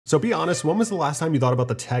So be honest, when was the last time you thought about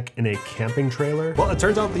the tech in a camping trailer? Well, it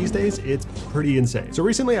turns out these days it's pretty insane. So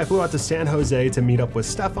recently I flew out to San Jose to meet up with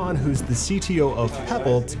Stefan, who's the CTO of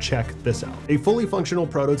Pebble, to check this out. A fully functional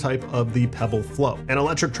prototype of the Pebble Flow, an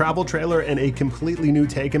electric travel trailer and a completely new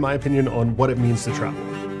take, in my opinion, on what it means to travel.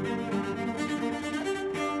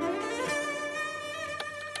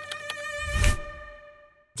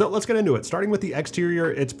 So let's get into it. Starting with the exterior,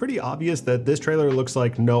 it's pretty obvious that this trailer looks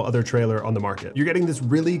like no other trailer on the market. You're getting this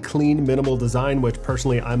really clean, minimal design, which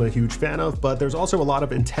personally I'm a huge fan of, but there's also a lot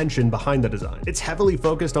of intention behind the design. It's heavily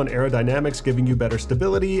focused on aerodynamics, giving you better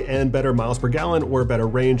stability and better miles per gallon or better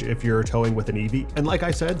range if you're towing with an EV. And like I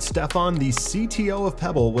said, Stefan, the CTO of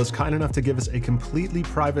Pebble, was kind enough to give us a completely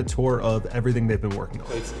private tour of everything they've been working on.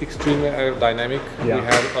 So it's extremely aerodynamic. Yeah. We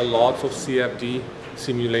have a lot of CFD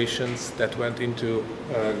simulations that went into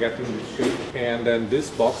getting this shape, and then this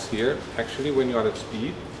box here, actually when you are at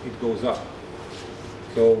speed, it goes up.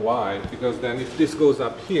 So why? Because then if this goes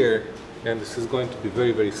up here, then this is going to be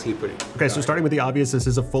very, very slippery. Okay, so starting with the obvious, this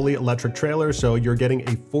is a fully electric trailer, so you're getting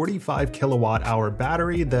a 45 kilowatt hour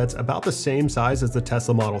battery that's about the same size as the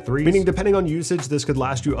Tesla Model 3, meaning depending on usage, this could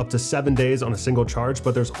last you up to 7 days on a single charge,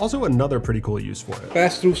 but there's also another pretty cool use for it.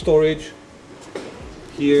 Pass-through storage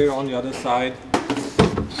here on the other side.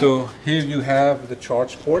 So here you have the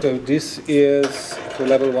charge port. So this is for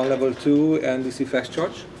level 1, level 2 and DC fast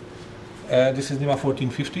charge. This is NEMA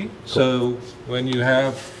 1450. Cool. So when you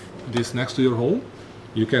have this next to your home,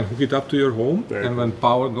 you can hook it up to your home, and when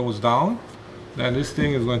power goes down, then this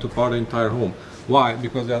thing is going to power the entire home. Why?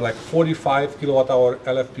 Because there's like 45 kilowatt hour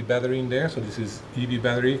LFP battery in there. So this is EV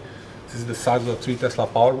battery. This is the size of the 3 Tesla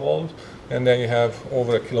Powerwalls, and then you have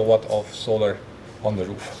over a kilowatt of solar on the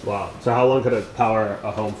roof. Wow. So how long could it power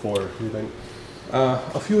a home for, do you think?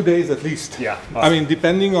 A few days at least. Yeah. I mean,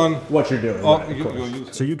 depending on what you're doing.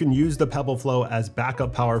 Right, so you can use the Pebble Flow as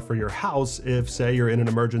backup power for your house if, say, you're in an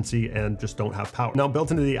emergency and just don't have power. Now,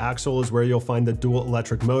 built into the axle is where you'll find the dual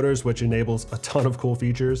electric motors, which enables a ton of cool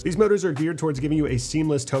features. These motors are geared towards giving you a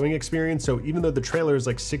seamless towing experience, so even though the trailer is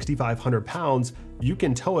like 6,500 pounds, you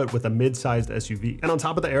can tow it with a mid-sized SUV. And on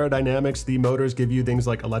top of the aerodynamics, the motors give you things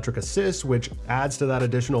like electric assist, which adds to that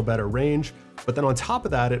additional better range. But then on top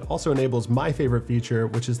of that, it also enables my favorite feature,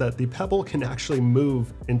 which is that the Pebble can actually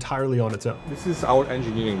move entirely on its own. This is our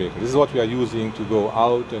engineering vehicle. This is what we are using to go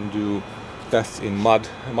out and do tests in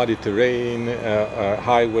muddy terrain,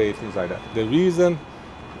 highway, things like that. The reason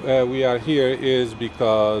we are here is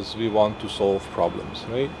because we want to solve problems,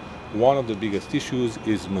 right? One of the biggest issues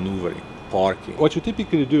is maneuvering, parking. What you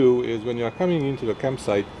typically do is when you are coming into the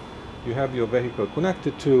campsite, you have your vehicle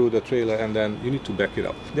connected to the trailer and then you need to back it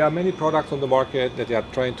up. There are many products on the market that are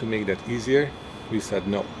trying to make that easier. We said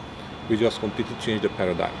no. We just completely changed the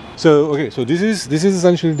paradigm. So this is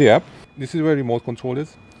essentially the app. This is where remote control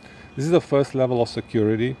is. This is the first level of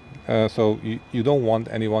security. So you don't want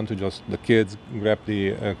anyone to just, the kids, grab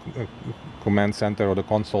the command center or the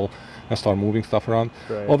console and start moving stuff around.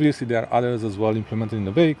 Right. Obviously there are others as well implemented in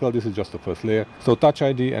the vehicle. This is just the first layer. So Touch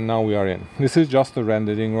ID, and now we are in. This is just the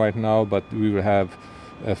rendering right now, but we will have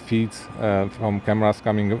feeds from cameras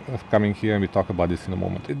coming here, and we talk about this in a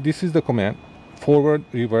moment. This is the command: forward,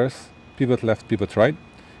 reverse, pivot left, pivot right,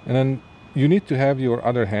 and then you need to have your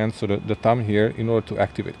other hand, so the thumb here, in order to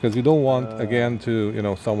activate, because we don't want again to, you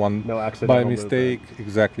know, someone by mistake,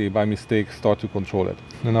 by mistake start to control it.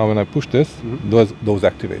 And now when I push this, those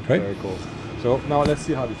activate, right? Very cool. So now let's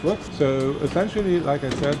see how this works. So essentially, like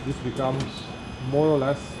I said, this becomes more or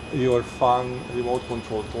less your fun remote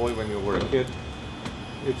control toy when you were a kid.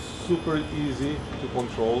 It's super easy to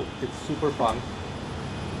control. It's super fun,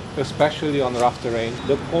 especially on rough terrain.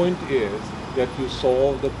 The point is that you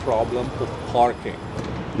solve the problem of parking.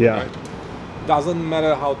 Yeah. Right? Doesn't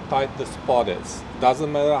matter how tight the spot is.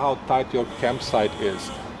 Doesn't matter how tight your campsite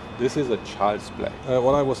is. This is a child's play.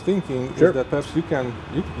 What I was thinking is that perhaps you can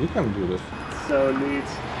do this. So neat.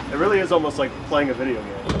 It really is almost like playing a video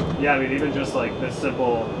game. Yeah, I mean, even just like this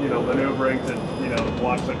simple, you know, maneuvering to, you know,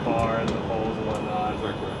 watch the car and the poles and whatnot.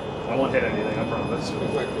 Exactly. I won't hit anything, I promise.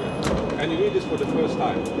 Exactly. And you need this for the first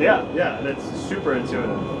time. Yeah, and it's super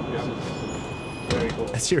intuitive. Yeah. Very cool.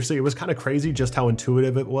 Seriously, it was kind of crazy just how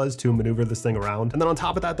intuitive it was to maneuver this thing around. And then on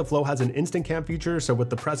top of that, the Flow has an instant cam feature. So with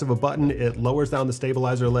the press of a button, it lowers down the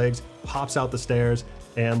stabilizer legs, pops out the stairs,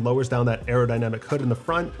 and lowers down that aerodynamic hood in the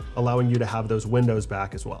front, allowing you to have those windows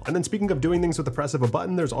back as well. And then speaking of doing things with the press of a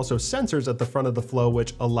button, there's also sensors at the front of the Flow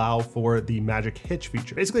which allow for the magic hitch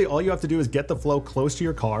feature. Basically, all you have to do is get the Flow close to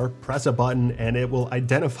your car, press a button, and it will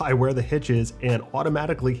identify where the hitch is and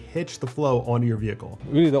automatically hitch the Flow onto your vehicle.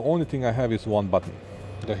 Really, the only thing I have is one button,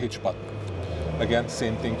 the hitch button. Again,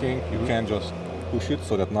 same thinking, you can't just push it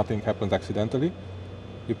so that nothing happens accidentally.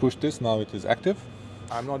 You push this, now it is active.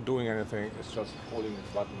 I'm not doing anything, it's just holding this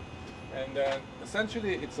button. And then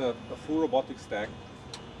essentially it's a full robotic stack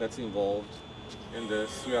that's involved in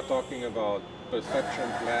this. We are talking about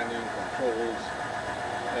perception, planning, controls,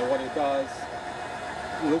 and what it does,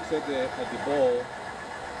 it looks at the ball,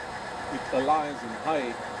 it aligns in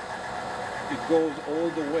height, it goes all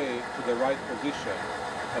the way to the right position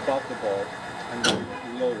above the ball, and then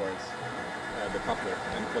it lowers the coupler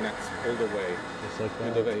and connects all the way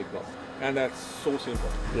with the vehicle. And that's so simple.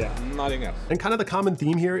 Yeah. Nothing else. And kind of the common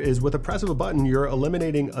theme here is with the press of a button, you're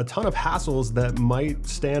eliminating a ton of hassles that might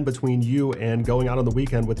stand between you and going out on the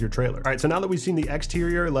weekend with your trailer. All right, so now that we've seen the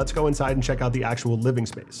exterior, let's go inside and check out the actual living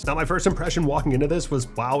space. Now, my first impression walking into this was,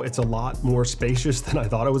 wow, it's a lot more spacious than I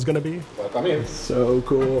thought it was gonna be. Welcome in. So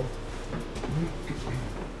cool.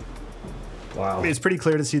 Wow. It's pretty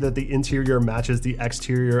clear to see that the interior matches the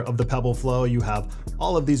exterior of the Pebble Flow. You have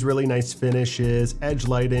all of these really nice finishes, edge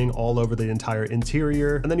lighting all over the entire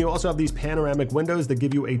interior. And then you also have these panoramic windows that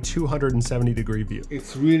give you a 270-degree view.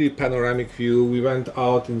 It's really panoramic view. We went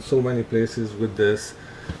out in so many places with this.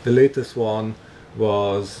 The latest one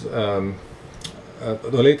was, the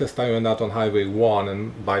latest time I went out on Highway 1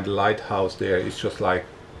 and by the lighthouse there, it's just like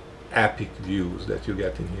epic views that you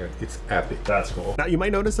get in here. It's epic. That's cool. Now you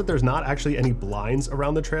might notice that there's not actually any blinds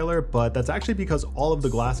around the trailer, but that's actually because all of the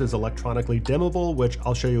glass is electronically dimmable, which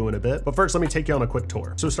I'll show you in a bit. But first, let me take you on a quick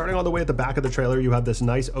tour. So starting all the way at the back of the trailer, you have this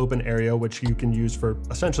nice open area, which you can use for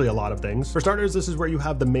essentially a lot of things. For starters, this is where you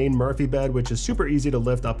have the main Murphy bed, which is super easy to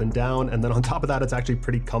lift up and down. And then on top of that, it's actually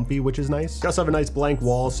pretty comfy, which is nice. You also have a nice blank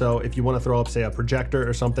wall. So if you want to throw up, say, a projector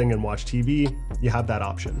or something and watch TV, you have that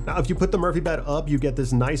option. Now, if you put the Murphy bed up, you get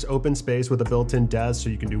this nice open space with a built-in desk so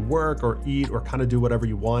you can do work or eat or kind of do whatever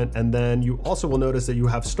you want. And then you also will notice that you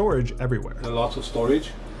have storage everywhere. Lots of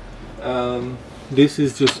storage. This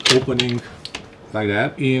is just opening like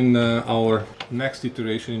that. In our next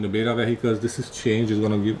iteration in the beta vehicles, this is changed. It's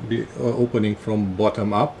going to be opening from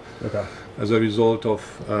bottom up. Okay. As a result of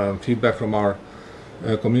feedback from our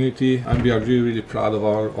community, and we are really proud of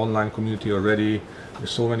our online community already.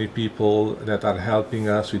 There's so many people that are helping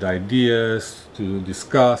us with ideas to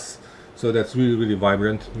discuss. So that's really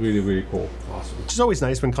vibrant, really cool. Awesome. It's always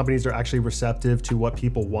nice when companies are actually receptive to what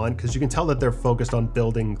people want, because you can tell that they're focused on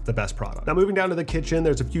building the best product. Now moving down to the kitchen,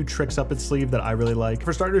 there's a few tricks up its sleeve that I really like.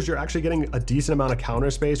 For starters, you're actually getting a decent amount of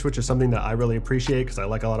counter space, which is something that I really appreciate because I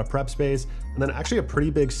like a lot of prep space. And then actually a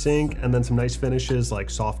pretty big sink, and then some nice finishes like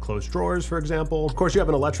soft closed drawers, for example. Of course, you have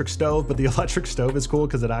an electric stove, but the electric stove is cool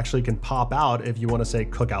because it actually can pop out if you want to, say,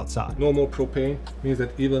 cook outside. No more propane means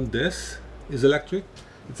that even this is electric.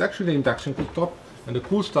 It's actually an induction cooktop, and the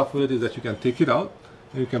cool stuff with it is that you can take it out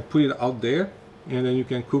and you can put it out there, and then you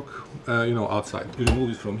can cook, you know, outside. You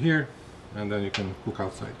remove it from here, and then you can cook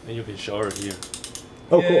outside. And you can shower here.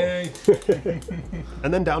 Oh, yay. Cool.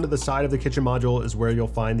 And then down to the side of the kitchen module is where you'll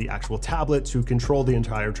find the actual tablet to control the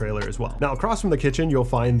entire trailer as well. Now, across from the kitchen, you'll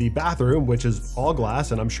find the bathroom, which is all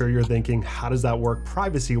glass. And I'm sure you're thinking, how does that work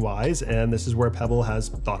privacy-wise? And this is where Pebble has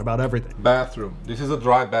thought about everything. Bathroom. This is a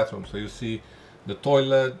dry bathroom. So you see the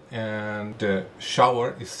toilet and the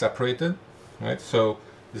shower is separated, right? So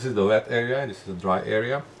this is the wet area and this is the dry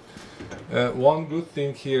area. One good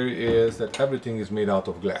thing here is that everything is made out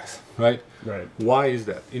of glass, right? Right. Why is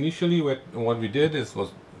that? Initially, what we did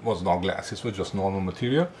was not glass. It was just normal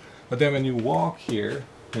material. But then when you walk here,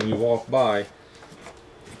 when you walk by, it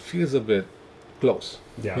feels a bit close.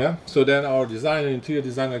 Yeah. So then our designer, interior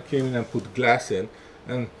designer, came in and put glass in,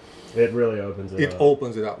 and it really opens it up. It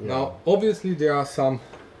opens it up. Yeah. Now, obviously, there are some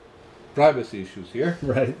privacy issues here,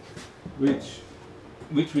 right?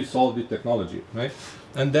 Which we solve with technology, right?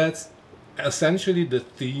 And that's essentially the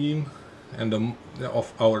theme and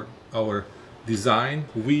of our design.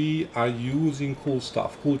 We are using cool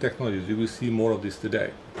stuff, cool technologies. You will see more of this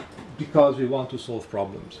today, because we want to solve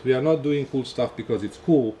problems. We are not doing cool stuff because it's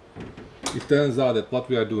cool. It turns out that what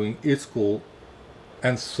we are doing is cool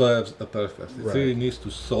and serves a purpose. It really needs to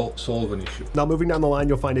solve an issue. Now moving down the line,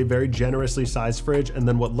 you'll find a very generously sized fridge, and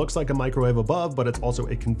then what looks like a microwave above, but it's also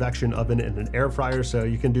a convection oven and an air fryer, so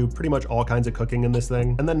you can do pretty much all kinds of cooking in this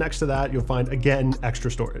thing. And then next to that, you'll find, again, extra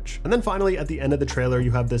storage. And then finally, at the end of the trailer, you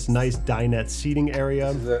have this nice dinette seating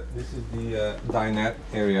area. This is the dinette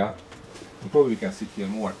area. You probably can sit here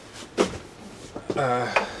more.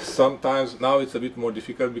 Sometimes, now it's a bit more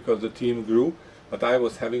difficult because the team grew, but I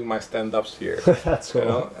was having my stand-ups here. That's cool. You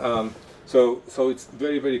know? So it's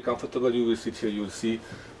very comfortable. You will sit here, you will see.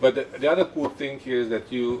 But the other cool thing here is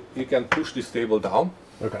that you can push this table down.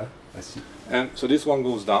 Okay, I see. And so this one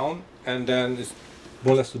goes down, and then it's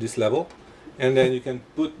more or less to this level. And then you can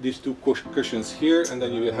put these two cushions here, and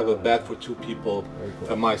then you will have a bed for two people.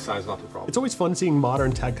 My size, not a problem. It's always fun seeing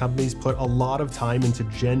modern tech companies put a lot of time into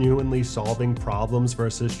genuinely solving problems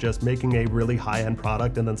versus just making a really high-end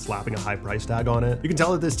product and then slapping a high price tag on it. You can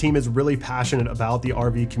tell that this team is really passionate about the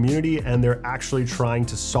RV community, and they're actually trying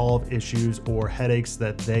to solve issues or headaches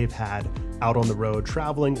that they've had out on the road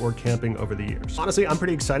traveling or camping over the years. Honestly, I'm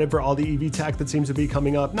pretty excited for all the EV tech that seems to be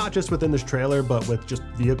coming up, not just within this trailer, but with just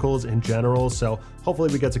vehicles in general. So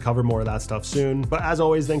hopefully we get to cover more of that stuff soon. But as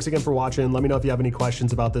always, thanks again for watching. Let me know if you have any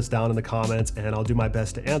questions about this down in the comments, and I'll do my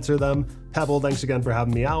best to answer them. Pebble, thanks again for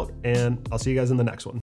having me out, and I'll see you guys in the next one.